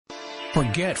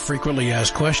Forget frequently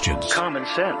asked questions. Common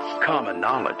sense, common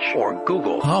knowledge, or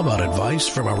Google. How about advice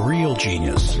from a real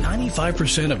genius?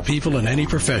 95% of people in any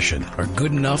profession are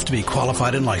good enough to be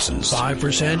qualified and licensed.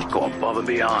 5% go above and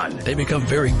beyond. They become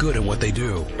very good at what they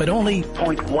do, but only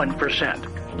 0.1%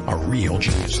 are real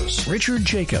geniuses. Richard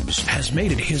Jacobs has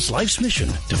made it his life's mission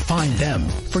to find them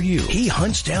for you. He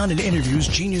hunts down and interviews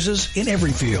geniuses in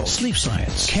every field: sleep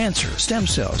science, cancer, stem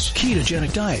cells,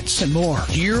 ketogenic diets, and more.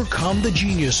 Here come the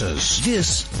geniuses.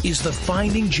 This is the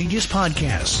Finding Genius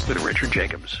Podcast with Richard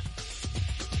Jacobs.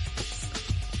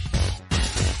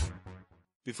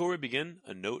 Before we begin,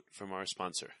 a note from our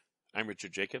sponsor. I'm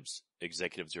Richard Jacobs,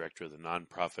 Executive Director of the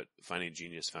nonprofit Finding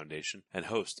Genius Foundation and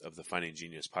host of the Finding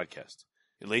Genius Podcast.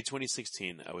 In late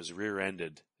 2016, I was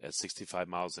rear-ended at 65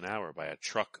 miles an hour by a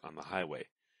truck on the highway,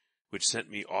 which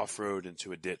sent me off-road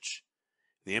into a ditch.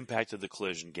 The impact of the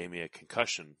collision gave me a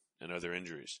concussion and other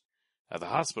injuries. At the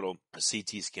hospital, a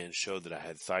CT scan showed that I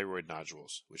had thyroid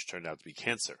nodules, which turned out to be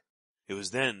cancer. It was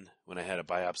then, when I had a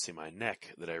biopsy in my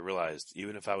neck, that I realized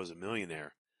even if I was a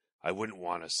millionaire, I wouldn't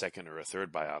want a second or a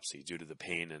third biopsy due to the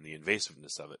pain and the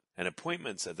invasiveness of it. And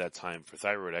appointments at that time for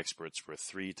thyroid experts were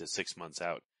 3 to 6 months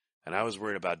out. And I was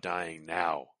worried about dying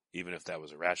now, even if that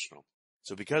was irrational.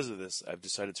 So because of this, I've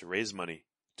decided to raise money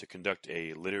to conduct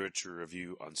a literature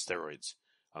review on steroids,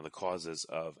 on the causes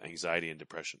of anxiety and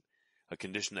depression, a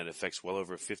condition that affects well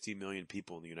over 50 million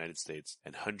people in the United States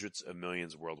and hundreds of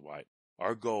millions worldwide.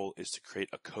 Our goal is to create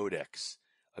a codex,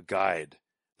 a guide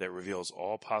that reveals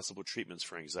all possible treatments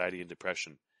for anxiety and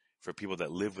depression for people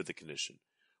that live with the condition,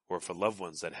 or for loved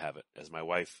ones that have it, as my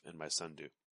wife and my son do.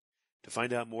 To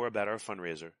find out more about our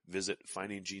fundraiser, visit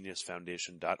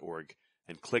findinggeniusfoundation.org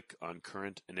and click on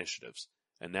current initiatives.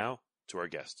 And now, to our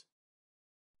guest.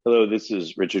 Hello, this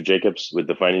is Richard Jacobs with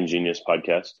the Finding Genius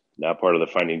Podcast, now part of the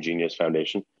Finding Genius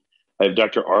Foundation. I have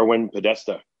Dr. Arwen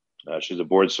Podesta. She's a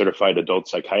board-certified adult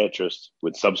psychiatrist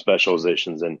with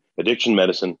subspecializations in addiction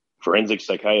medicine, forensic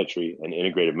psychiatry, and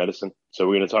integrative medicine. So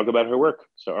we're going to talk about her work.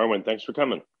 So Arwen, thanks for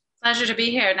coming. Pleasure to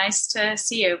be here. Nice to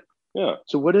see you. Yeah.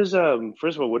 So what is,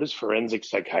 first of all, what is forensic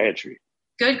psychiatry?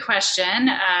 Good question.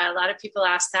 A lot of people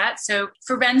ask that. So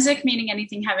forensic meaning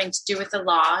anything having to do with the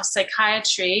law,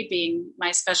 psychiatry being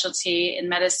my specialty in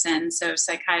medicine. So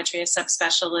psychiatry is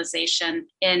subspecialization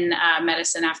in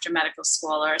medicine after medical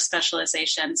school, or a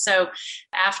specialization. So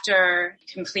after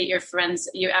you complete your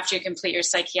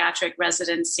psychiatric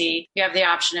residency, you have the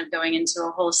option of going into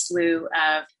a whole slew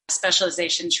of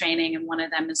specialization training, and one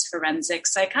of them is forensic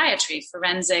psychiatry.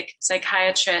 Forensic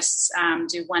psychiatrists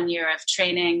do 1 year of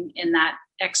training in that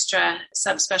extra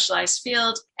subspecialized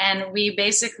field, and we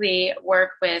basically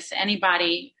work with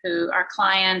anybody who our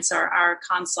clients or our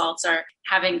consults are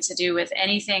having to do with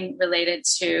anything related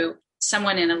to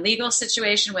someone in a legal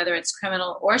situation, whether it's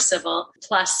criminal or civil,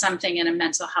 plus something in a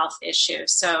mental health issue.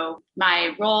 So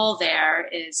my role there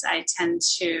is I tend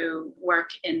to work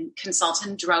in consult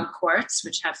in drug courts,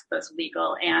 which have both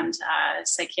legal and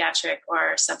psychiatric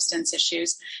or substance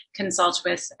issues, consult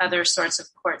with other sorts of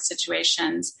court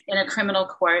situations. In a criminal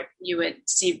court, you would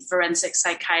see forensic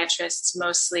psychiatrists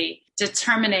mostly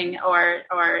determining or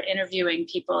interviewing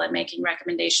people and making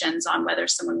recommendations on whether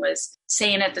someone was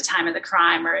sane at the time of the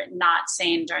crime or not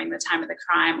sane during the time of the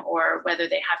crime, or whether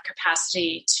they have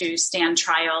capacity to stand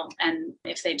trial, and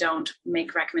if they don't,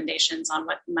 make recommendations on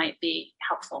what might be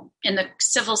helpful. In the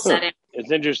civil setting.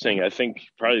 It's interesting. I think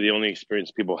probably the only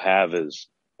experience people have is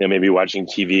maybe watching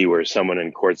TV where someone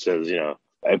in court says,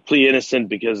 I plead innocent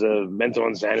because of mental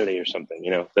insanity or something.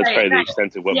 That's right, probably the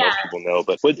extent of what most people know.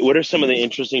 But what are some of the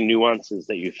interesting nuances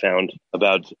that you found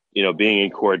about, being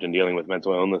in court and dealing with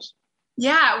mental illness?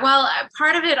 Yeah, well,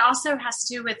 part of it also has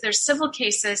to do with there's civil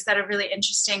cases that are really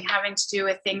interesting, having to do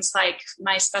with things like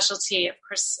my specialty. Of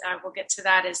course, we'll get to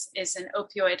that, is an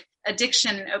opioid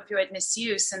addiction and opioid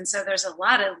misuse. And so there's a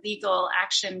lot of legal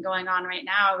action going on right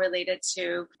now related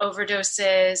to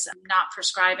overdoses, not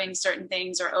prescribing certain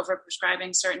things or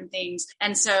overprescribing certain things.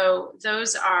 And so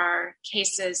those are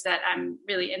cases that I'm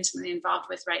really intimately involved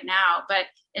with right now. But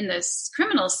in this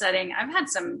criminal setting, I've had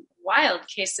some wild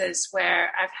cases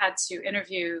where I've had to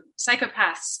interview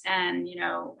psychopaths and,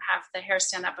 have the hair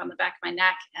stand up on the back of my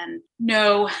neck and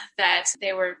know that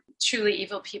they were truly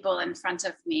evil people in front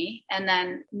of me. And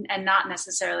not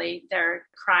necessarily their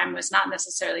crime was not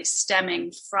necessarily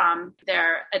stemming from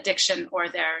their addiction or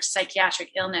their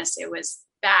psychiatric illness. It was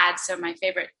bad. So my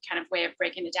favorite kind of way of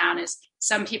breaking it down is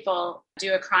some people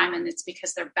do a crime and it's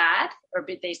because they're bad, or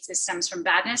it stems from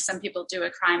badness. Some people do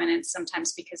a crime and it's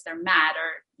sometimes because they're mad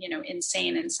or,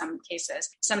 insane in some cases.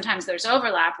 Sometimes there's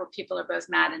overlap where people are both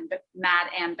mad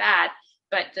and bad.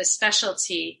 but the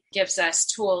specialty gives us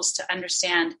tools to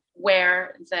understand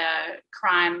where the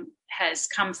crime has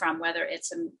come from, whether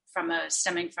it's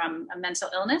stemming from a mental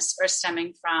illness or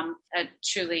stemming from a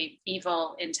truly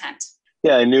evil intent.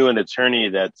 Yeah, I knew an attorney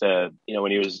that,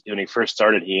 when he first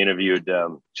started, he interviewed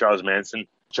Charles Manson.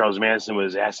 Charles Manson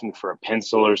was asking for a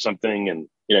pencil or something, and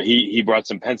he brought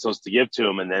some pencils to give to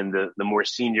him, and then the more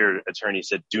senior attorney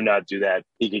said, "Do not do that.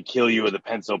 He could kill you with a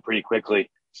pencil pretty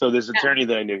quickly." So this attorney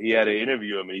that I knew, he had to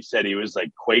interview him, and he said he was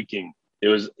like quaking. It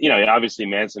was, obviously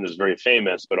Manson was very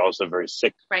famous, but also very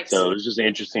sick. Right. So it was just an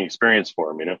interesting experience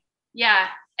for him, Yeah.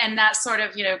 And that sort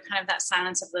of, kind of that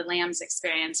Silence of the Lambs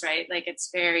experience, right? Like it's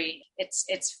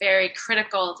very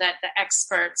critical that the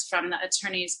experts, from the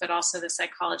attorneys, but also the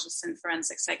psychologists and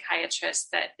forensic psychiatrists,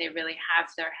 that they really have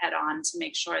their head on to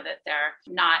make sure that they're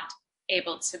not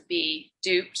able to be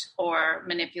duped or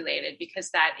manipulated, because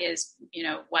that is,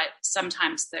 what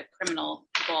sometimes the criminal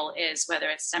goal is, whether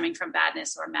it's stemming from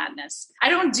badness or madness. I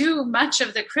don't do much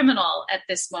of the criminal at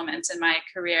this moment in my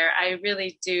career. I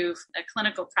really do a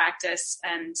clinical practice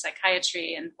and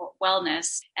psychiatry and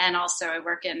wellness. And also I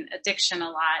work in addiction a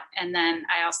lot. And then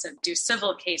I also do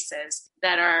civil cases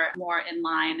that are more in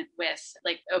line with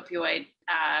like opioid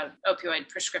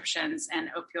prescriptions and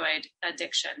opioid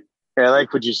addiction. I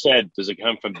like what you said. Does it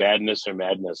come from badness or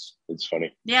madness? It's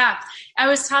funny. Yeah. I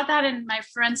was taught that in my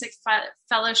forensic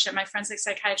fellowship, my forensic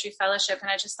psychiatry fellowship.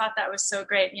 And I just thought that was so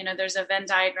great. There's a Venn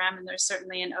diagram and there's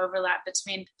certainly an overlap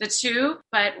between the two,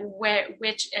 but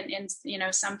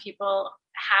some people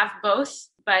have both.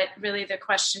 But really the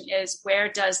question is, where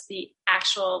does the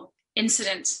actual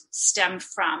incident stem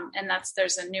from? And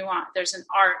there's a nuance, there's an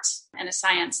art and a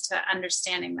science to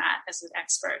understanding that as an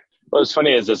expert. Well, it's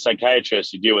funny, as a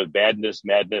psychiatrist, you deal with badness,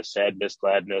 madness, sadness,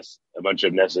 gladness, a bunch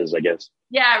of nesses, I guess.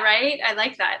 Yeah, right. I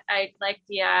like that. I like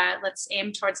the let's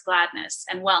aim towards gladness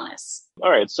and wellness.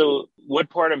 All right. So what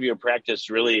part of your practice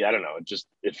really, I don't know,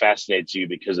 it fascinates you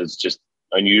because it's just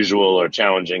unusual or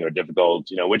challenging or difficult?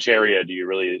 Which area do you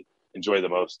really enjoy the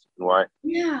most and why?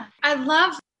 Yeah,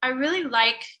 I really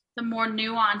like the more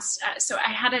nuanced. So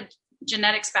I had a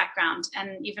genetics background.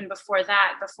 And even before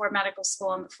that, before medical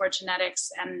school and before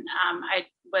genetics, and I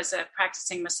was a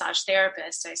practicing massage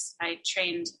therapist. I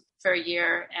trained for a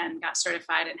year and got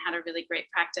certified and had a really great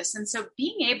practice. And so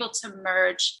being able to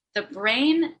merge the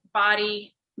brain,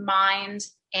 body, mind,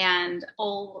 and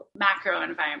whole macro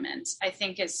environment, I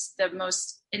think is the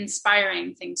most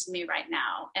inspiring thing to me right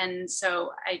now. And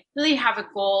so I really have a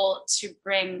goal to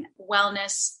bring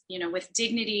wellness, with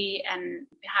dignity, and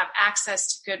have access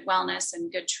to good wellness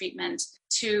and good treatment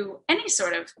to any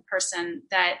sort of person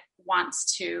that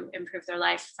wants to improve their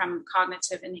life, from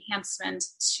cognitive enhancement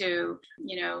to,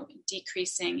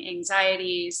 decreasing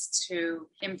anxieties, to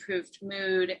improved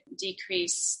mood,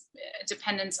 decrease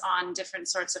dependence on different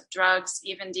sorts of drugs,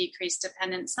 even decrease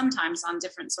dependence sometimes on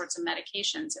different sorts of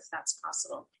medications, if that's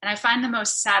possible. And I find the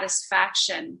most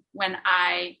satisfaction when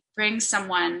I bring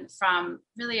someone from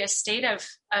really a state of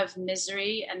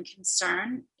misery and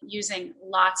concern, using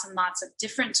lots and lots of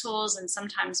different tools and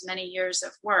sometimes many years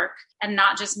of work, and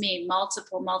not just me,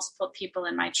 multiple people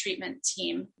in my treatment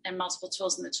team and multiple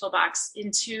tools in the toolbox,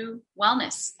 into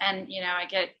wellness. And, I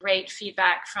get great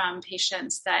feedback from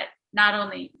patients that not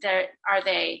only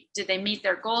did they meet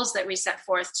their goals that we set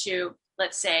forth to,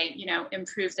 let's say,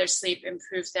 improve their sleep,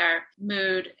 improve their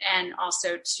mood, and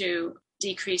also to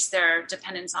decrease their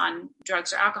dependence on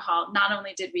drugs or alcohol. Not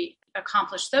only did we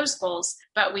accomplish those goals,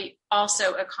 but we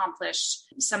also accomplished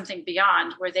something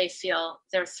beyond, where they feel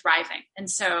they're thriving. And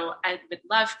so I would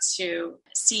love to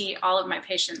see all of my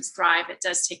patients thrive. It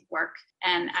does take work.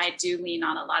 And I do lean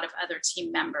on a lot of other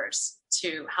team members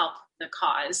to help the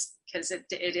cause, because it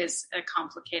is a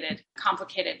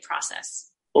complicated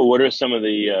process. Well, what are some of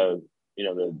the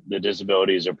the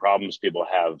disabilities or problems people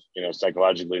have,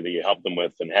 psychologically, that you help them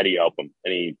with, and how do you help them?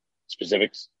 Any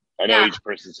specifics? I know each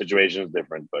person's situation is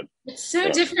different, but it's so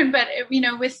different. But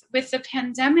with the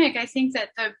pandemic, I think that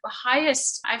the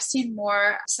highest, I've seen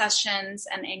more obsessions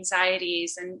and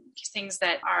anxieties and things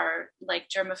that are like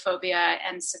germophobia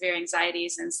and severe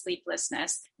anxieties and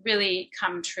sleeplessness really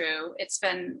come true. It's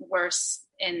been worse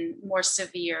and more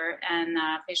severe, and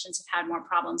patients have had more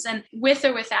problems, and with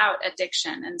or without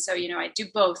addiction. And so, I do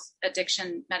both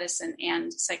addiction medicine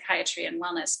and psychiatry and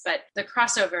wellness, but the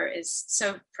crossover is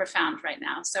so profound right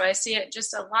now. So I see it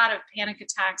just a lot of panic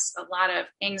attacks, a lot of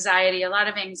anxiety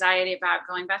about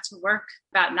going back to work,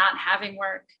 about not having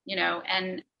work,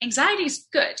 and anxiety is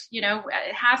good,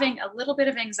 having a little bit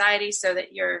of anxiety so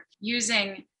that you're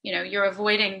using, you're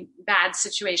avoiding bad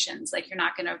situations. Like, you're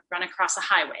not going to run across a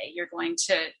highway. You're going to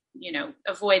to,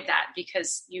 avoid that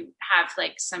because you have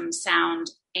like some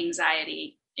sound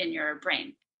anxiety in your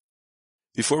brain.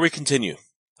 Before we continue,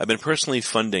 I've been personally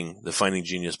funding the Finding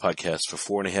Genius podcast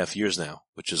for 4.5 years now,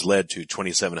 which has led to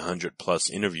 2,700 plus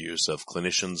interviews of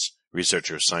clinicians,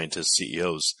 researchers, scientists,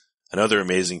 CEOs, and other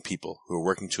amazing people who are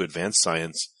working to advance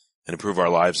science and improve our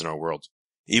lives and our world.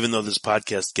 Even though this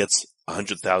podcast gets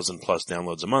 100,000 plus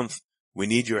downloads a month, we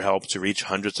need your help to reach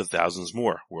hundreds of thousands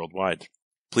more worldwide.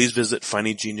 Please visit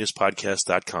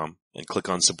findinggeniuspodcast.com and click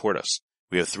on Support Us.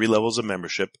 We have 3 levels of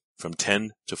membership from $10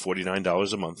 to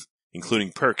 $49 a month,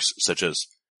 including perks such as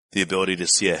the ability to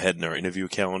see ahead in our interview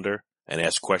calendar and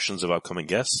ask questions of upcoming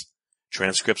guests,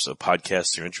 transcripts of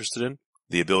podcasts you're interested in,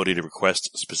 the ability to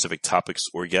request specific topics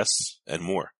or guests, and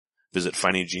more. Visit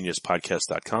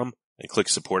findinggeniuspodcast.com and click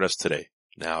Support Us today.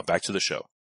 Now back to the show.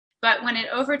 But when it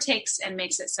overtakes and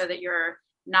makes it so that you're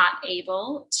not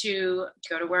able to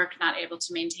go to work, not able to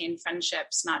maintain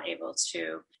friendships, not able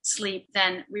to sleep,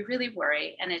 then we really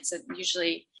worry. And it's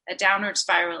usually a downward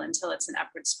spiral until it's an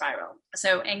upward spiral.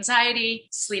 So anxiety,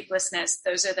 sleeplessness,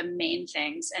 those are the main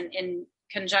things. And in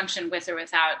conjunction with or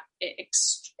without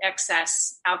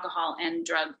excess alcohol and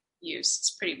drug use,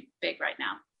 it's pretty big right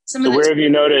now. So where have you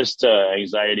noticed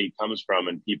anxiety comes from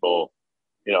in people?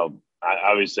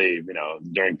 Obviously,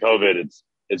 during COVID,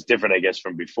 it's different, I guess,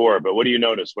 from before. But what do you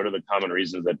notice? What are the common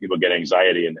reasons that people get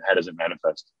anxiety, and how does it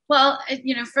manifest? Well,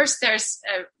 first there's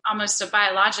almost a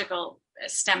biological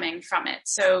stemming from it.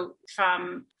 So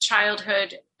from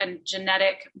childhood and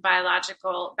genetic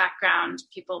biological background,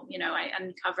 people, I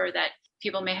uncover that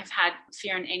people may have had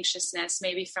fear and anxiousness,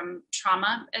 maybe from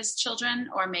trauma as children,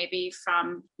 or maybe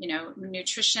from,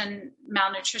 malnutrition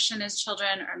as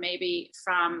children, or maybe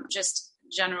from just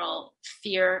general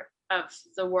fear of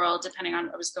the world, depending on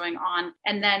what was going on.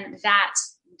 And then that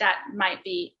might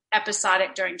be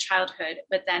episodic during childhood,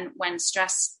 but then when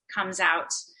stress comes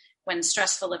out, when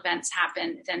stressful events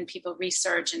happen, then people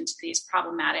resurge into these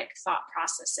problematic thought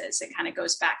processes. It kind of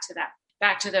goes back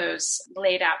to those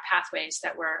laid out pathways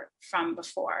that were from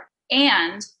before.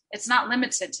 And it's not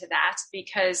limited to that,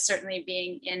 because certainly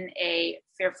being in a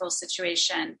fearful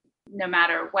situation, no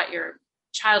matter what your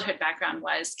childhood background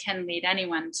was, can lead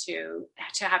anyone to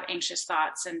have anxious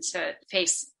thoughts and to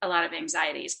face a lot of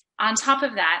anxieties. On top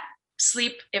of that,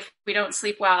 sleep, if we don't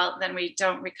sleep well, then we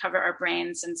don't recover our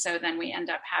brains. And so then we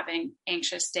end up having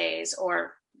anxious days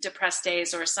or depressed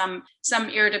days or some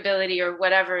irritability or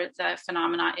whatever the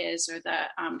phenomena is or the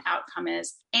outcome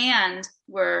is. And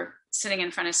we're sitting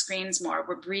in front of screens more.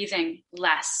 We're breathing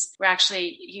less. We're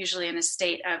actually usually in a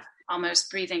state of almost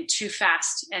breathing too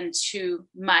fast and too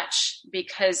much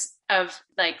because of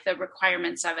like the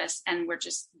requirements of us, and we're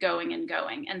just going and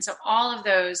going. And so all of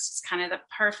those is kind of the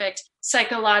perfect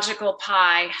psychological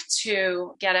pie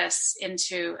to get us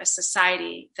into a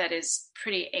society that is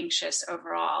pretty anxious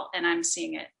overall. And I'm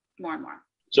seeing it more and more.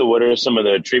 So what are some of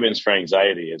the treatments for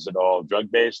anxiety? Is it all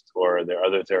drug-based, or are there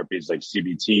other therapies like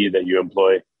CBT that you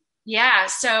employ? Yeah.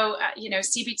 So,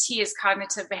 CBT is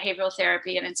cognitive behavioral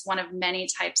therapy, and it's one of many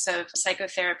types of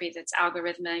psychotherapy that's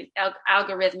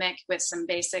algorithmic with some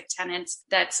basic tenets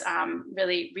that's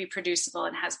really reproducible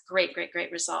and has great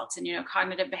results. And,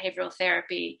 cognitive behavioral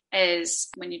therapy is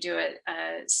when you do a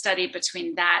study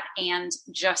between that and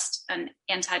just an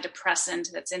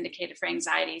antidepressant that's indicated for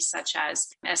anxiety, such as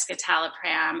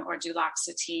escitalopram or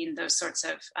duloxetine, those sorts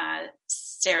of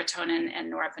serotonin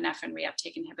and norepinephrine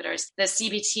reuptake inhibitors. The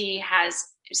CBT has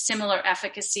similar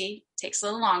efficacy, takes a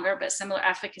little longer, but similar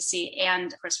efficacy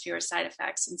and, of course, fewer side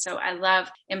effects. And so I love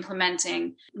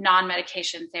implementing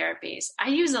non-medication therapies. I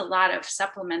use a lot of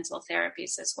supplemental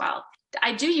therapies as well.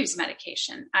 I do use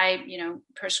medication. I,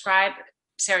 prescribe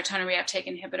serotonin reuptake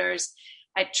inhibitors.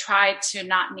 I try to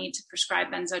not need to prescribe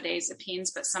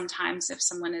benzodiazepines, but sometimes if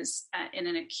someone is in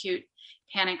an acute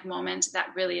panic moment,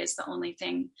 that really is the only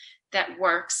thing that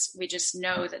works. We just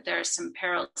know that there are some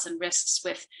perils and risks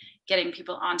with getting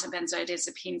people onto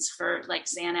benzodiazepines for like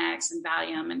Xanax and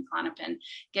Valium and Klonopin.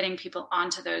 Getting people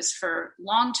onto those for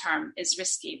long term is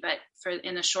risky, but for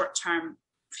in the short term,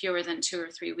 fewer than 2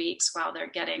 or 3 weeks while they're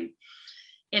getting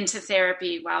into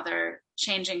therapy, while they're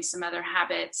changing some other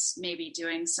habits, maybe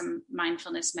doing some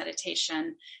mindfulness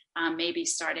meditation, maybe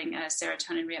starting a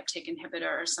serotonin reuptake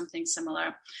inhibitor or something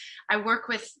similar. I work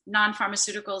with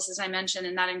non-pharmaceuticals, as I mentioned,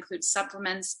 and that includes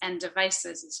supplements and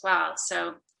devices as well.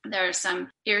 So there are some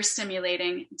ear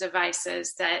stimulating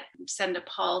devices that send a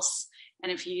pulse.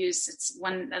 And if you use, it's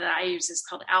one that I use is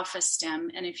called Alpha Stim.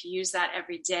 And if you use that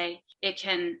every day, it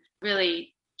can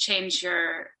really change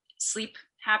your sleep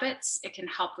habits. It can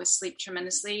help with sleep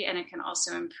tremendously, and it can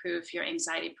also improve your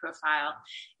anxiety profile.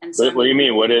 And so, what do you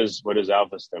mean? What is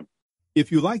Alpha Stim? If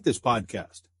you like this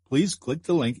podcast, please click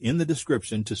the link in the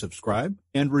description to subscribe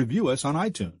and review us on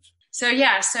iTunes. So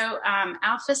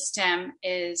Alpha Stim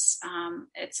is,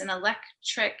 it's an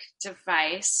electric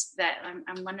device that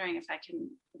I'm wondering if I can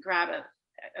grab a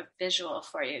visual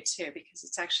for you too, because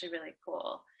it's actually really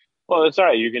cool. Well, it's all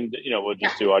right. You can, we'll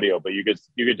just do audio, but you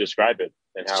could describe it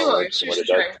and how it works and what it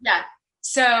does. Yeah.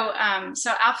 So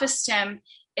Alpha Stim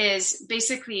is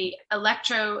basically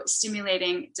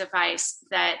electro-stimulating device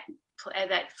that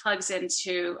plugs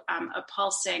into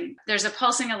there's a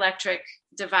pulsing electric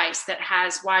device that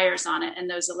has wires on it, and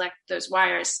those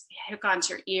wires hook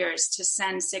onto your ears to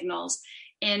send signals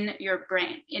in your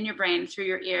brain through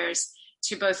your ears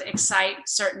to both excite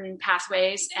certain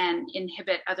pathways and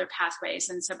inhibit other pathways.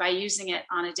 And so by using it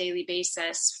on a daily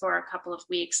basis for a couple of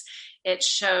weeks, it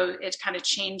kind of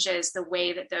changes the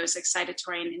way that those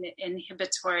excitatory and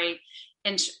inhibitory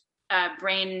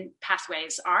brain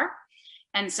pathways are.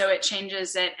 And so it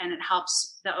changes it, and it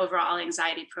helps the overall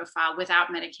anxiety profile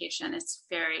without medication. It's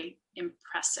very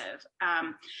impressive.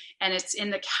 And it's in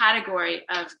the category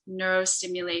of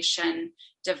neurostimulation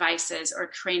devices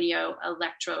or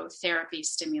cranioelectrotherapy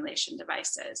stimulation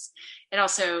devices. It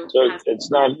also it's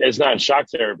not shock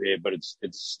therapy, but it's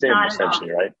stim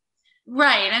essentially, right?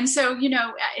 Right. And so,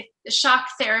 shock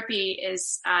therapy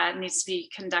needs to be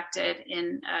conducted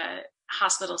in a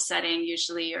hospital setting,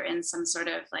 usually, or in some sort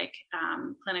of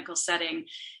clinical setting,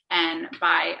 and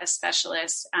by a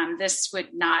specialist. This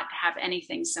would not have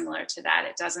anything similar to that.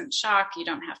 It doesn't shock. You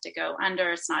don't have to go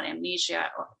under. It's not amnesia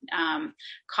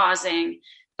causing,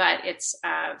 but it's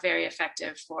very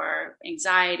effective for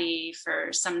anxiety,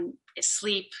 for some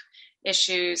sleep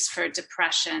issues, for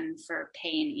depression, for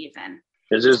pain even.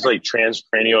 Is this like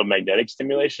transcranial magnetic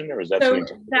stimulation, or is that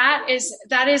something? That is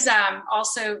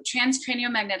also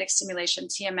transcranial magnetic stimulation.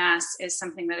 TMS is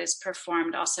something that is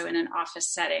performed also in an office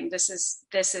setting. This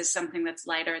is something that's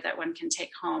lighter that one can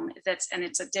take home.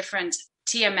 It's a different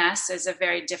TMS is a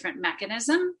very different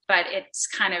mechanism, but it's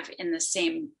kind of in the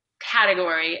same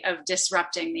category of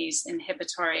disrupting these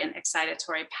inhibitory and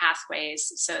excitatory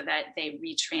pathways so that they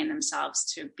retrain themselves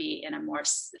to be in a more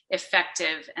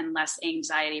effective and less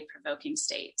anxiety-provoking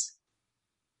state.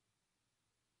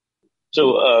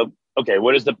 So,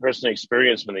 what does the person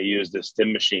experience when they use this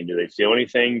stim machine? Do they feel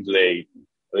anything? Are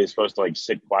they supposed to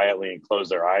sit quietly and close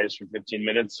their eyes for 15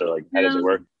 minutes, or how does it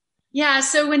work? Yeah,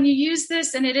 so when you use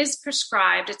this, and it is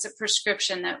prescribed, it's a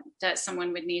prescription that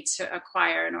someone would need to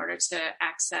acquire in order to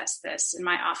access this. In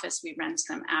my office, we rent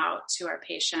them out to our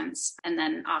patients, and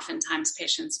then oftentimes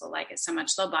patients will like it so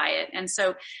much they'll buy it. And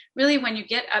so really when you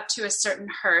get up to a certain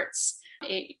hertz,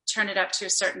 turn it up to a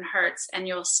certain hertz, and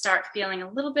you'll start feeling a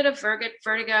little bit of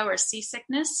vertigo or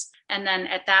seasickness. And then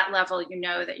at that level, you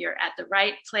know that you're at the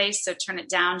right place. So turn it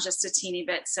down just a teeny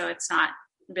bit so it's not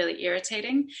really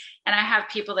irritating. And I have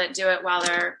people that do it while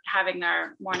they're having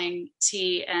their morning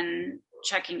tea and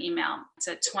checking email. It's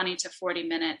a 20 to 40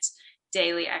 minute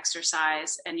daily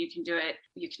exercise, and you can do it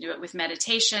with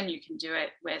meditation, you can do it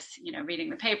with reading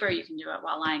the paper, you can do it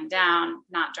while lying down,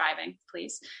 not driving,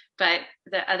 please. But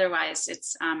otherwise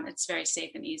it's very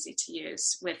safe and easy to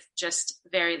use with just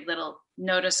very little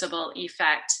noticeable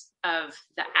effect of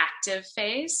the active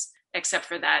phase, except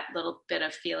for that little bit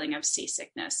of feeling of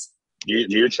seasickness. Do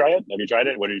you try it? Have you tried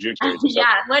it? What did you experience?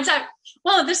 Yeah.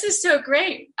 Well, this is so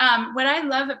great. What I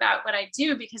love about what I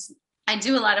do, because I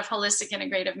do a lot of holistic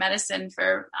integrative medicine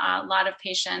for a lot of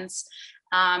patients.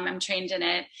 I'm trained in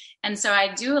it. And so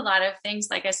I do a lot of things,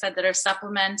 like I said, that are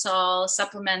supplements,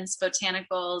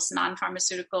 botanicals,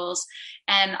 non-pharmaceuticals,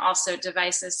 and also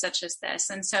devices such as this.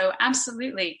 And so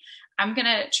absolutely, I'm going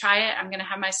to try it. I'm going to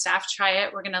have my staff try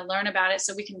it. We're going to learn about it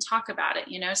so we can talk about it,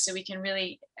 so we can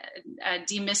really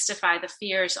demystify the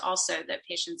fears also that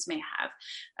patients may have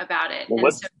about it. Well,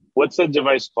 what's the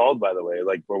device called, by the way?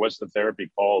 Or what's the therapy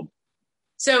called?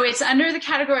 So it's under the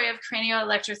category of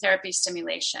cranioelectrotherapy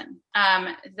stimulation.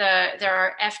 There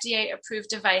are FDA approved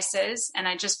devices, and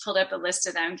I just pulled up a list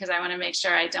of them because I want to make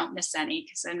sure I don't miss any,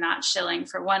 because I'm not shilling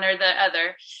for one or the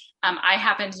other. I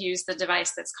happen to use the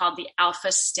device that's called the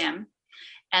Alpha Stim,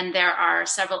 and there are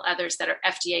several others that are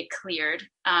FDA cleared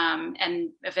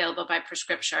and available by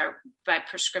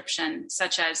prescription,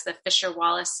 such as the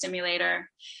Fisher-Wallace stimulator,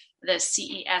 the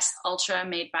CES Ultra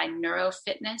made by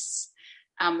NeuroFitness,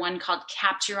 one called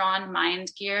Caputron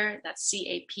Mind Gear, that's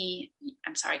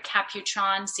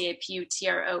Caputron,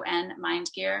 CAPUTRON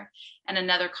Mind Gear, and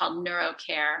another called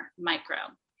NeuroCare Micro.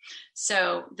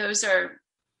 So those are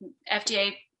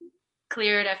FDA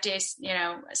cleared, FDA,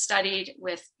 studied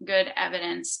with good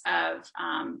evidence of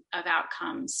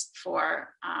outcomes for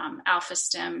alpha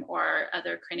stim or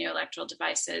other cranioelectoral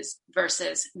devices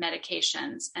versus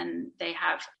medications, and they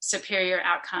have superior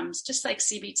outcomes, just like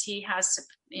CBT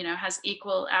has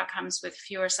equal outcomes with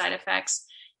fewer side effects.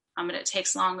 But it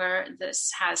takes longer.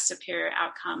 This has superior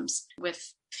outcomes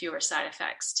with fewer side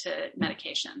effects to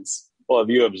medications. Well, have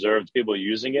you observed people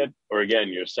using it? Or again,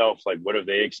 yourself, like what have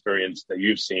they experienced that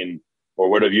you've seen, or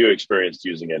what have you experienced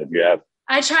using it if you have?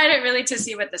 I tried it really to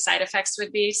see what the side effects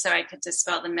would be so I could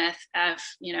dispel the myth of,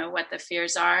 what the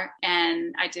fears are.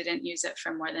 And I didn't use it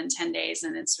for more than 10 days.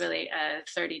 And it's really a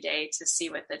 30-day to see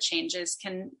what the changes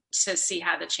to see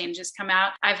how the changes come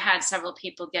out. I've had several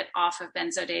people get off of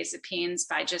benzodiazepines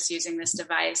by just using this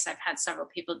device. I've had several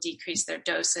people decrease their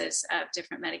doses of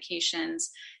different medications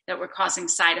that were causing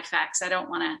side effects. I don't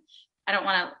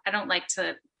like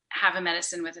to have a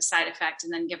medicine with a side effect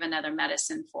and then give another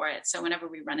medicine for it. So whenever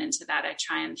we run into that, I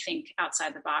try and think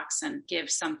outside the box and give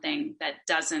something that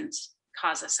doesn't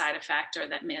cause a side effect or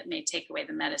that may take away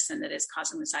the medicine that is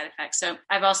causing the side effect. So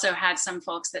I've also had some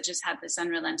folks that just had this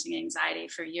unrelenting anxiety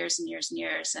for years and years and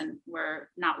years and were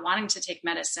not wanting to take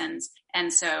medicines.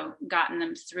 And so gotten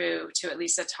them through to at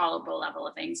least a tolerable level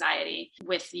of anxiety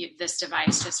with this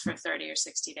device just for 30 or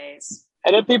 60 days.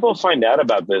 And if people find out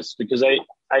about this, because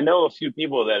I know a few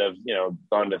people that have,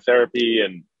 gone to therapy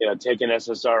and, taken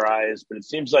SSRIs, but it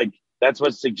seems like that's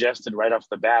what's suggested right off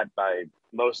the bat by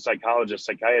most psychologists,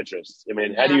 psychiatrists. I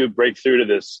mean, how do you break through to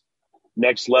this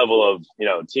next level of,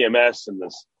 TMS and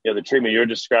this, the treatment you're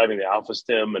describing, the alpha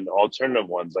stim and alternative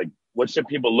ones? Like, what should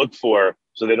people look for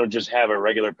so they don't just have a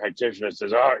regular practitioner that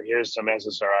says, oh, here's some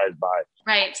SSRIs, bye?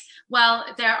 Right. Well,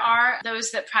 there are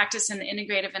those that practice in the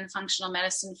integrative and functional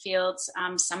medicine fields.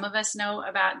 Some of us know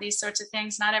about these sorts of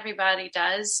things. Not everybody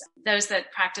does. Those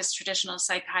that practice traditional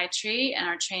psychiatry and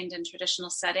are trained in traditional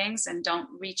settings and don't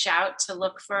reach out to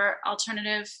look for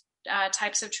alternative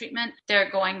types of treatment,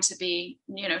 they're going to be,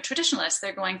 traditionalists.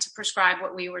 They're going to prescribe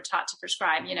what we were taught to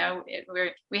prescribe.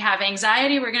 We have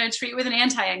anxiety, we're going to treat with an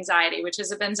anti-anxiety, which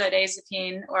is a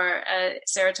benzodiazepine or a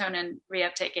serotonin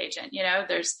reuptake agent.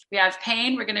 We have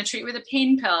pain, we're going to treat with a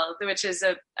pain pill, which is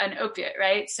an opiate,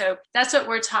 right? So that's what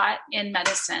we're taught in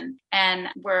medicine. And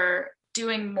we're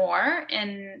doing more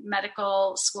in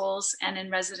medical schools and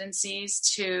in residencies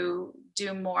to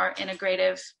do more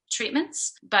integrative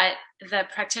treatments, but the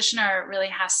practitioner really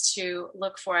has to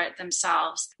look for it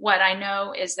themselves. What I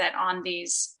know is that on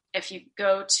these, if you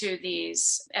go to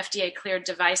these FDA cleared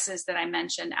devices that I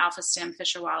mentioned, Alpha Stim,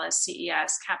 Fisher Wallace,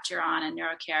 CES, Capturon, and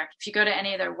NeuroCare, if you go to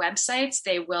any of their websites,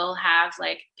 they will have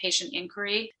like patient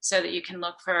inquiry so that you can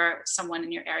look for someone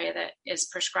in your area that is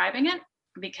prescribing it,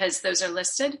 because those are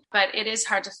listed, but it is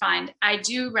hard to find. I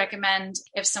do recommend,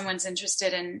 if someone's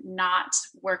interested in not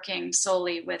working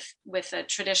solely with a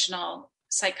traditional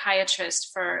psychiatrist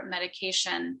for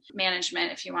medication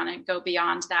management, if you want to go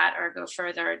beyond that or go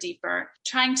further or deeper,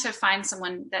 trying to find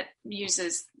someone that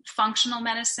uses functional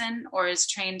medicine or is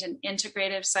trained in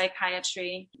integrative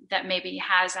psychiatry that maybe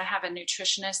I have a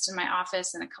nutritionist in my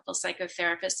office and a couple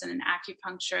psychotherapists and an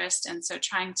acupuncturist. And so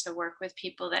trying to work with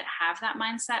people that have that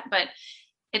mindset, but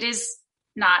it is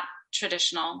not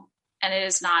traditional and it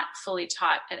is not fully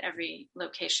taught at every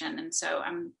location. And so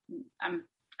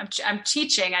I'm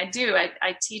teaching. I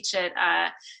teach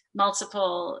at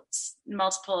multiple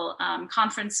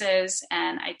conferences,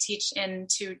 and I teach in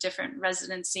 2 different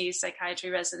residencies, psychiatry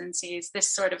residencies, this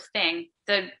sort of thing.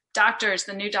 The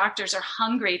new doctors are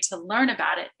hungry to learn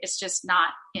about it. It's just not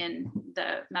in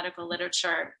the medical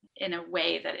literature in a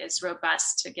way that is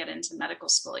robust to get into medical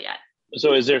school yet.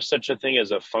 So is there such a thing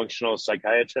as a functional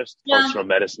psychiatrist, functional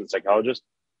medicine psychologist?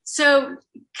 So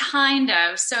kind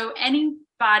of. So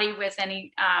anybody with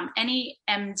any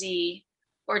MD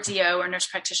or DO or nurse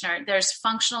practitioner, there's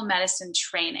functional medicine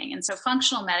training. And so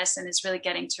functional medicine is really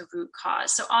getting to root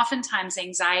cause. So oftentimes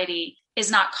anxiety is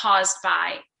not caused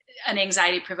by an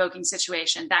anxiety-provoking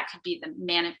situation. That could be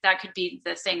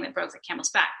the thing that broke the camel's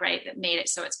back, right? That made it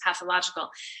so it's pathological.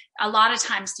 A lot of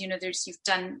times, you've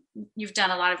done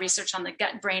a lot of research on the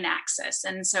gut-brain axis,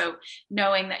 and so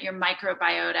knowing that your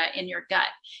microbiota in your gut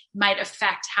might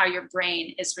affect how your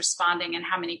brain is responding and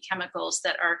how many chemicals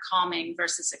that are calming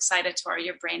versus excitatory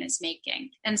your brain is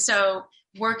making, and so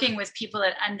working with people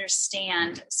that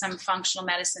understand some functional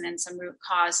medicine and some root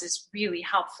cause is really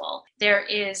helpful. There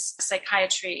is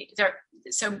psychiatry.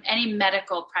 So any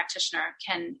medical practitioner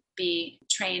can be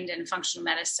trained in functional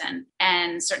medicine,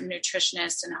 and certain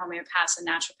nutritionists and homeopaths and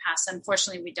naturopaths.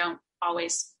 Unfortunately, we don't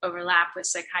always overlap with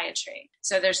psychiatry.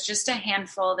 So there's just a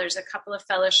handful. There's a couple of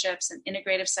fellowships, an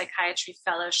integrative psychiatry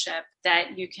fellowship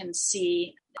that you can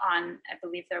see on, I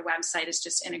believe their website is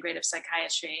just integrative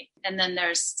psychiatry. And then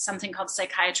there's something called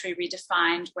Psychiatry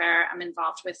Redefined, where I'm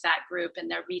involved with that group,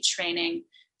 and they're retraining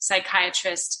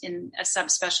psychiatrists in a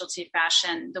subspecialty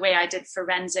fashion. The way I did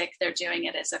forensic, they're doing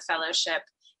it as a fellowship,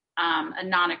 a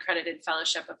non-accredited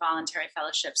fellowship, a voluntary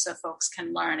fellowship, so folks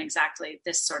can learn exactly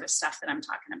this sort of stuff that I'm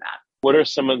talking about. What are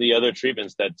some of the other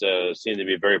treatments that seem to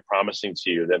be very promising to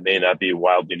you that may not be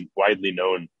widely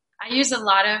known? I use a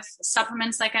lot of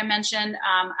supplements, like I mentioned.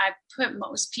 I put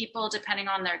most people, depending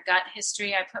on their gut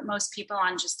history, I put most people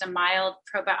on just a mild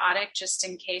probiotic, just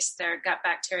in case their gut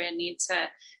bacteria need to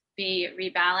be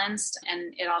rebalanced.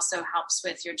 And it also helps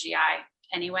with your GI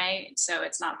anyway, so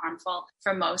it's not harmful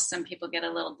for most. Some people get a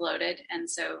little bloated, and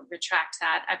so retract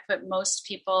that. I put most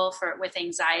people with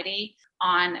anxiety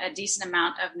on a decent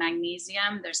amount of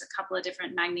magnesium. There's a couple of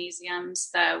different magnesiums.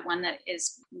 The one that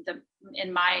is,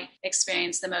 in my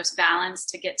experience, the most balanced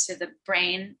to get to the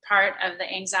brain part of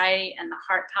the anxiety and the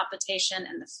heart palpitation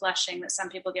and the flushing that some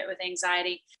people get with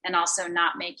anxiety, and also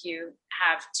not make you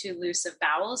have too loose of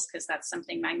bowels, because that's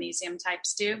something magnesium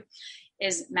types do,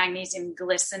 is magnesium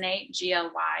glycinate,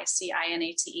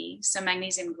 Glycinate. So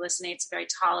magnesium glycinate is very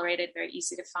tolerated, very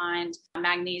easy to find.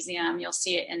 Magnesium, you'll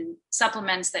see it in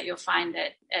supplements that you'll find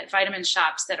at vitamin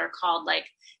shops that are called like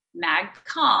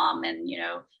MagCalm and,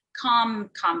 calm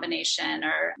combination,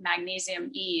 or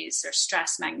magnesium ease, or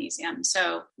stress magnesium.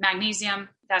 So magnesium,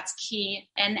 that's key.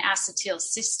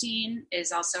 N-acetylcysteine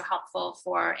is also helpful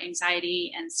for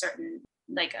anxiety and certain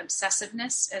like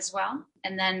obsessiveness as well.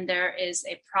 And then there is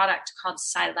a product called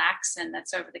Silaxan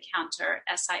that's over the counter,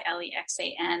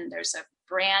 Silexan. There's a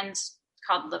brand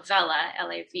called Lavella,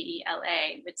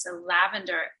 Lavela. It's a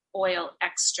lavender oil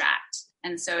extract.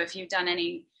 And so if you've done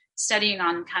any studying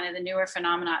on kind of the newer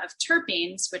phenomena of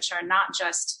terpenes, which are not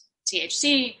just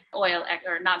THC oil,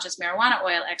 or not just marijuana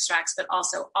oil extracts, but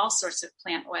also all sorts of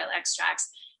plant oil extracts,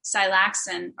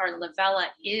 Silaxan or Lavella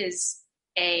is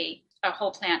a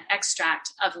whole plant extract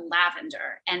of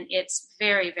lavender. And it's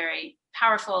very, very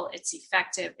powerful. It's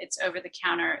effective. It's over the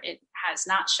counter. It has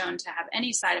not shown to have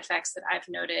any side effects that I've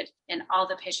noted in all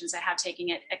the patients I have taking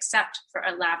it, except for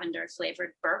a lavender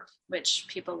flavored burp, which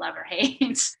people love or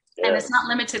hate. Yeah. And it's not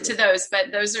limited to those,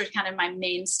 but those are kind of my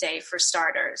mainstay for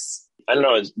starters. I don't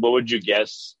know. What would you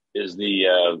guess is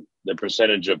the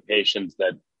percentage of patients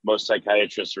that most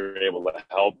psychiatrists are able to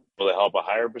help? Will it help a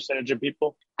higher percentage of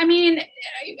people? I mean,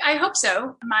 I hope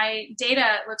so. My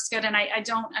data looks good, and I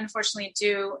don't unfortunately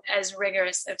do as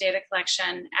rigorous of data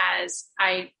collection as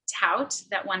I tout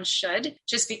that one should,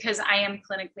 just because I am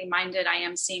clinically minded. I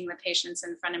am seeing the patients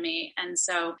in front of me. And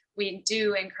so we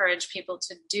do encourage people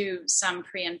to do some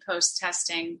pre and post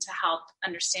testing to help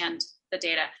understand the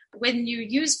data. When you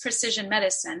use precision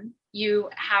medicine, you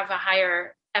have a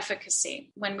higher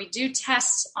efficacy. When we do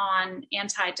tests on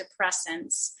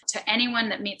antidepressants to anyone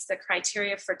that meets the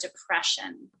criteria for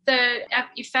depression, the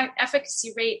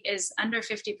efficacy rate is under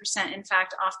 50%. In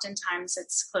fact, oftentimes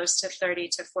it's close to 30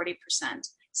 to 40%,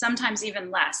 sometimes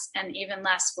even less, and even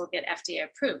less will get FDA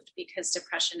approved because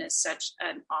depression is such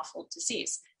an awful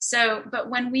disease. So, but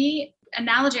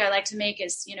analogy I like to make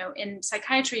is, in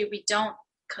psychiatry, we don't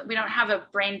have a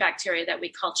brain bacteria that we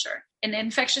culture. In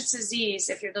infectious disease,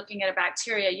 if you're looking at a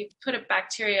bacteria, you put a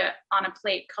bacteria on a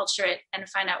plate, culture it, and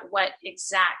find out what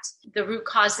exact the root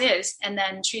cause is, and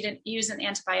then use an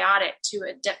antibiotic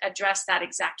to address that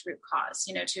exact root cause,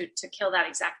 to kill that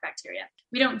exact bacteria.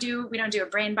 We don't do a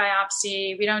brain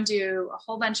biopsy. We don't do a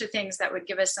whole bunch of things that would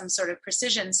give us some sort of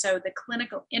precision. So the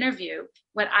clinical interview,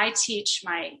 what I teach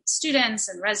my students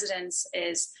and residents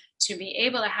is to be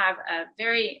able to have a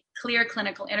very clear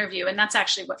clinical interview. And that's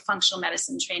actually what functional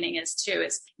medicine training is too,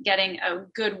 is getting a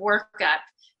good workup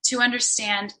to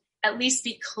understand, at least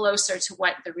be closer to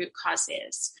what the root cause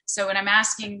is. So when I'm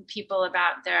asking people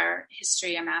about their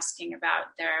history, I'm asking about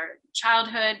their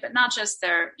childhood, but not just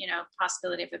their,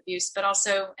 possibility of abuse, but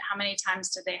also how many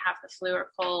times did they have the flu or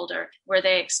cold, or were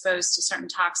they exposed to certain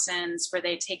toxins? Were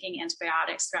they taking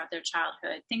antibiotics throughout their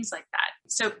childhood? Things like that.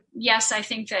 So yes, I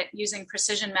think that using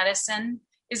precision medicine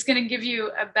is going to give you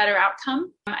a better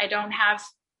outcome. I don't have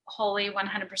wholly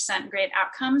 100% great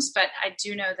outcomes, but I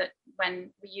do know that when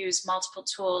we use multiple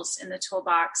tools in the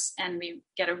toolbox and we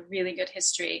get a really good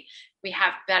history, we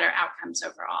have better outcomes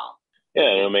overall.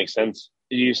 Yeah, it makes sense.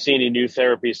 Do you see any new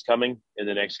therapies coming in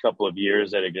the next couple of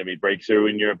years that are going to be breakthrough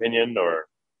in your opinion, or?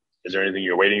 Is there anything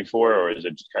you're waiting for, or is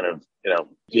it just kind of,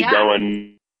 keep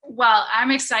going? Well,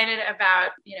 I'm excited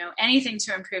about, anything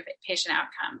to improve patient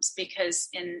outcomes, because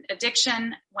in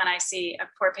addiction, when I see a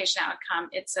poor patient outcome,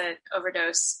 it's an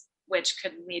overdose, which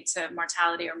could lead to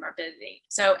mortality or morbidity.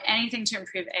 So anything to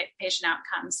improve patient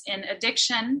outcomes. In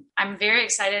addiction, I'm very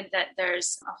excited that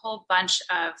there's a whole bunch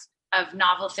of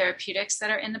novel therapeutics that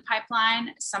are in the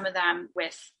pipeline, some of them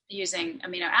with using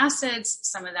amino acids,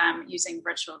 some of them using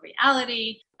virtual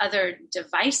reality, other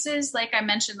devices, like I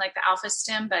mentioned, like the Alpha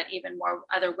Stim, but even more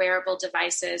other wearable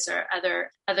devices or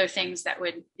other things that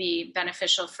would be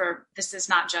beneficial for, this is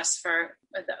not just for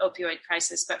the opioid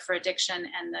crisis, but for addiction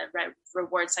and the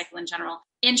reward cycle in general.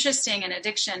 Interesting in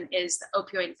addiction is the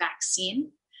opioid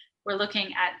vaccine. We're looking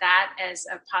at that as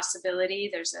a possibility.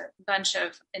 There's a bunch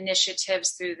of initiatives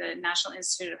through the National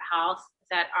Institute of Health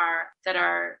that are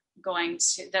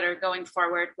going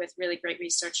forward with really great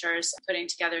researchers putting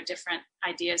together different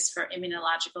ideas for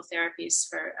immunological therapies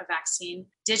for a vaccine.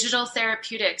 Digital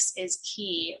therapeutics is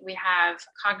key. We have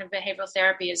cognitive behavioral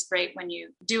therapy is great when you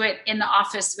do it in the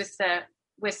office with the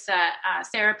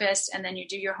therapist, and then you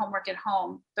do your homework at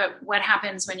home. But what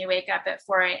happens when you wake up at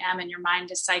 4 a.m. and your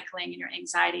mind is cycling and your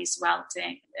anxiety is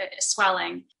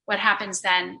swelling? What happens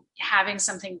then? Having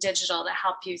something digital to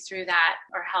help you through that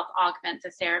or help augment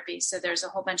the therapy. So there's a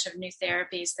whole bunch of new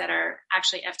therapies that are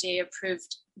actually FDA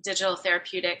approved digital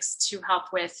therapeutics to help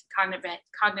with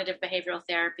cognitive behavioral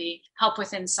therapy, help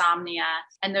with insomnia.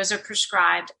 And those are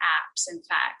prescribed apps, in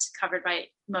fact, covered by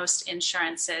most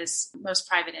insurances, most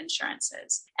private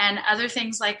insurances. And other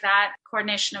things like that,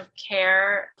 coordination of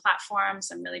care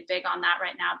platforms. I'm really big on that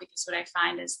right now, because what I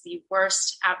find is the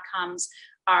worst outcomes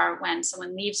are when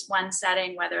someone leaves one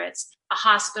setting, whether it's a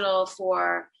hospital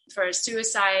for a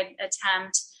suicide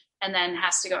attempt and then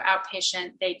has to go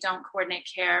outpatient. They don't coordinate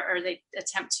care, or they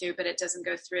attempt to, but it doesn't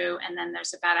go through. And then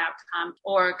there's a bad outcome.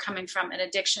 Or coming from an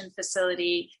addiction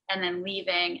facility and then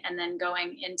leaving and then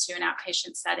going into an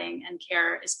outpatient setting, and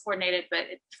care is coordinated, but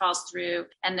it falls through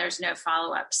and there's no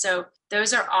follow-up. So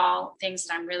those are all things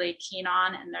that I'm really keen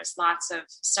on. And there's lots of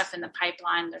stuff in the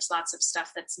pipeline. There's lots of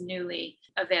stuff that's newly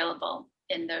available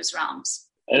in those realms.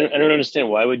 I don't understand.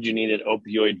 Why would you need an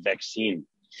opioid vaccine?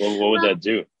 What would that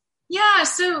do? Yeah,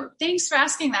 so thanks for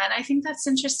asking that. I think that's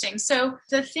interesting. So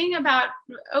the thing about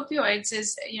opioids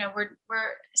is, we're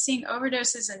seeing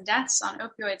overdoses and deaths on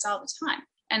opioids all the time.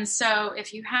 And so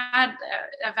if you had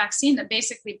a vaccine that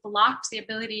basically blocked the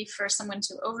ability for someone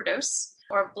to overdose,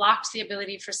 or blocked the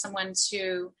ability for someone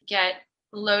to get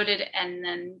loaded and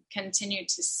then continue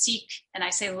to seek, and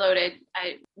I say loaded,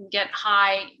 I get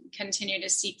high, continue to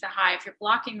seek the high. If you're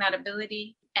blocking that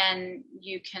ability, and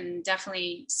you can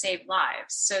definitely save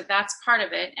lives. So that's part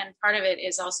of it. And part of it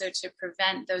is also to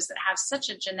prevent those that have such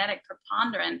a genetic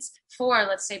preponderance for,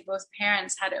 let's say both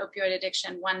parents had opioid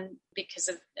addiction, one because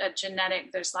of a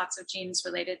genetic, there's lots of genes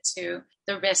related to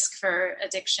the risk for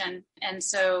addiction. And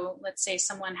so let's say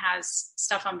someone has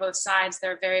stuff on both sides,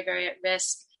 they're very, very at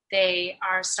risk. They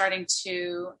are starting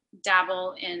to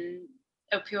dabble in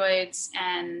opioids,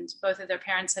 and both of their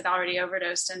parents had already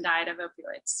overdosed and died of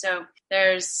opioids. So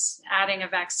there's adding a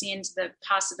vaccine to the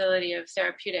possibility of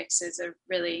therapeutics is a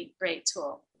really great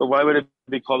tool. But why would it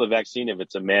be called a vaccine if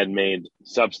it's a man-made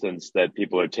substance that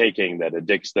people are taking that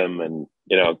addicts them and,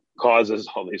 causes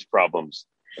all these problems?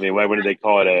 I mean, why wouldn't they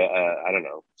call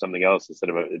it something else instead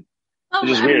of it's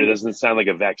just weird. It doesn't sound like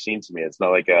a vaccine to me. It's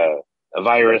not like a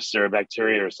virus or a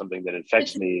bacteria or something that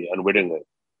infects me unwittingly.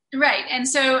 Right. And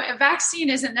so a vaccine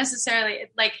isn't necessarily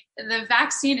like the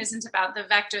vaccine isn't about the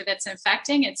vector that's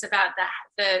infecting. It's about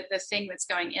the thing that's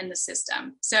going in the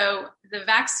system. So the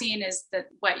vaccine is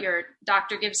what your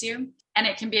doctor gives you, and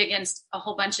it can be against a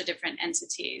whole bunch of different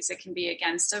entities. It can be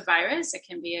against a virus. It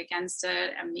can be against an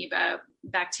amoeba,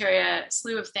 bacteria, a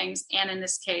slew of things. And in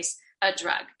this case, a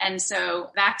drug. And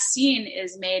so vaccine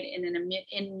is made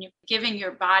in giving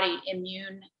your body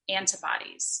immune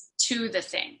antibodies to the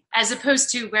thing, as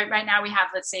opposed to where right now we have,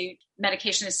 let's say,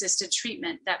 medication-assisted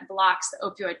treatment that blocks the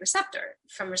opioid receptor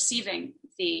from receiving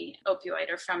the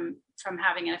opioid or from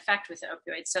having an effect with the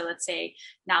opioid. So let's say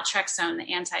naltrexone,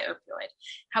 the anti-opioid.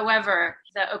 However,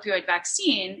 the opioid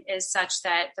vaccine is such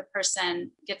that the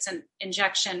person gets an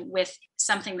injection with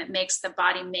something that makes the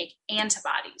body make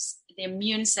antibodies. The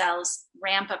immune cells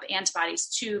ramp up antibodies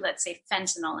to, let's say,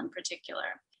 fentanyl in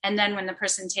particular. And then when the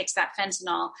person takes that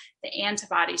fentanyl, the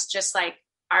antibodies, just like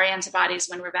our antibodies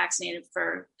when we're vaccinated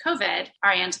for COVID,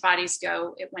 our antibodies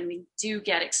go, when we do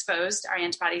get exposed, our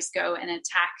antibodies go and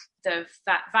attack the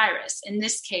virus. In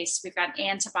this case, we've got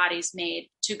antibodies made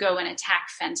to go and attack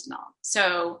fentanyl.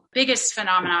 So biggest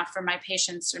phenomena for my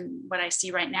patients and what I see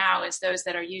right now is those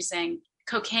that are using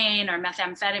cocaine or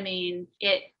methamphetamine,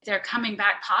 they're coming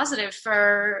back positive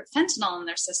for fentanyl in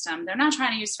their system. They're not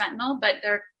trying to use fentanyl, but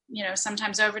they're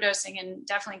sometimes overdosing and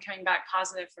definitely coming back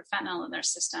positive for fentanyl in their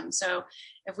system. So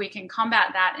if we can combat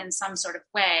that in some sort of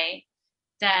way,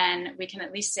 then we can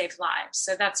at least save lives.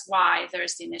 So that's why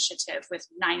there's the initiative with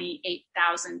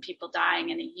 98,000 people dying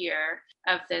in a year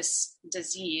of this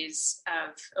disease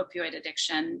of opioid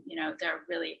addiction. They're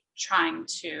really trying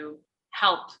to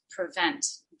help prevent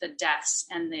the deaths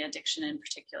and the addiction in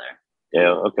particular.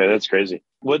 Yeah. Okay. That's crazy.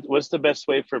 What's the best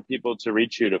way for people to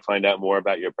reach you to find out more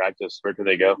about your practice? Where can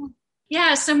they go?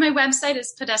 Yeah, so my website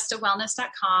is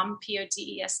podestawellness.com,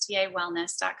 Podesta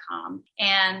wellness.com.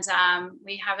 And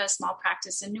we have a small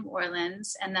practice in New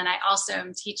Orleans. And then I also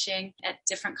am teaching at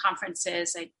different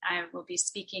conferences. I will be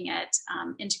speaking at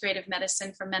integrative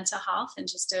medicine for mental health and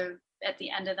at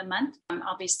the end of the month.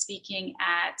 I'll be speaking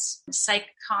at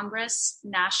Psych Congress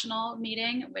National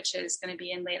Meeting, which is going to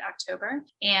be in late October.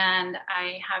 And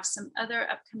I have some other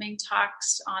upcoming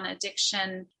talks on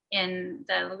addiction in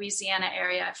the Louisiana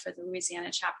area for the Louisiana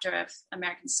chapter of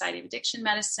American Society of Addiction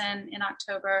Medicine in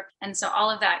October. And so all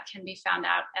of that can be found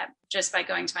out just by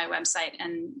going to my website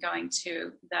and going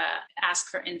to the Ask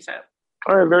for Info.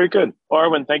 All right, very good.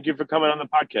 Arwen, thank you for coming on the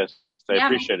podcast. I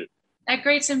appreciate it.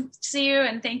 Great to see you,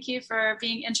 and thank you for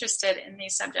being interested in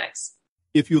these subjects.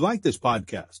 If you like this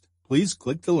podcast, please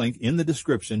click the link in the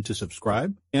description to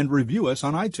subscribe and review us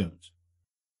on iTunes.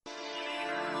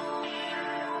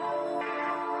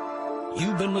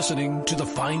 You've been listening to the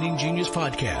Finding Genius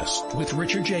podcast with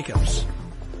Richard Jacobs.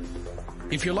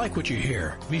 If you like what you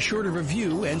hear, be sure to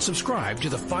review and subscribe to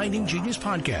the Finding Genius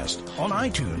podcast on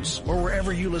iTunes or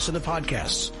wherever you listen to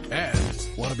podcasts.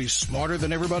 And want to be smarter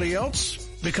than everybody else?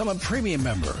 Become a premium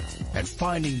member at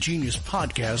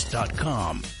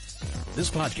findinggeniuspodcast.com. This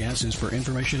podcast is for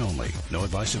information only. No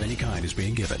advice of any kind is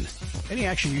being given. Any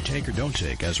action you take or don't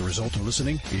take as a result of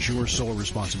listening is your sole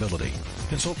responsibility.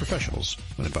 Consult professionals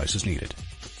when advice is needed.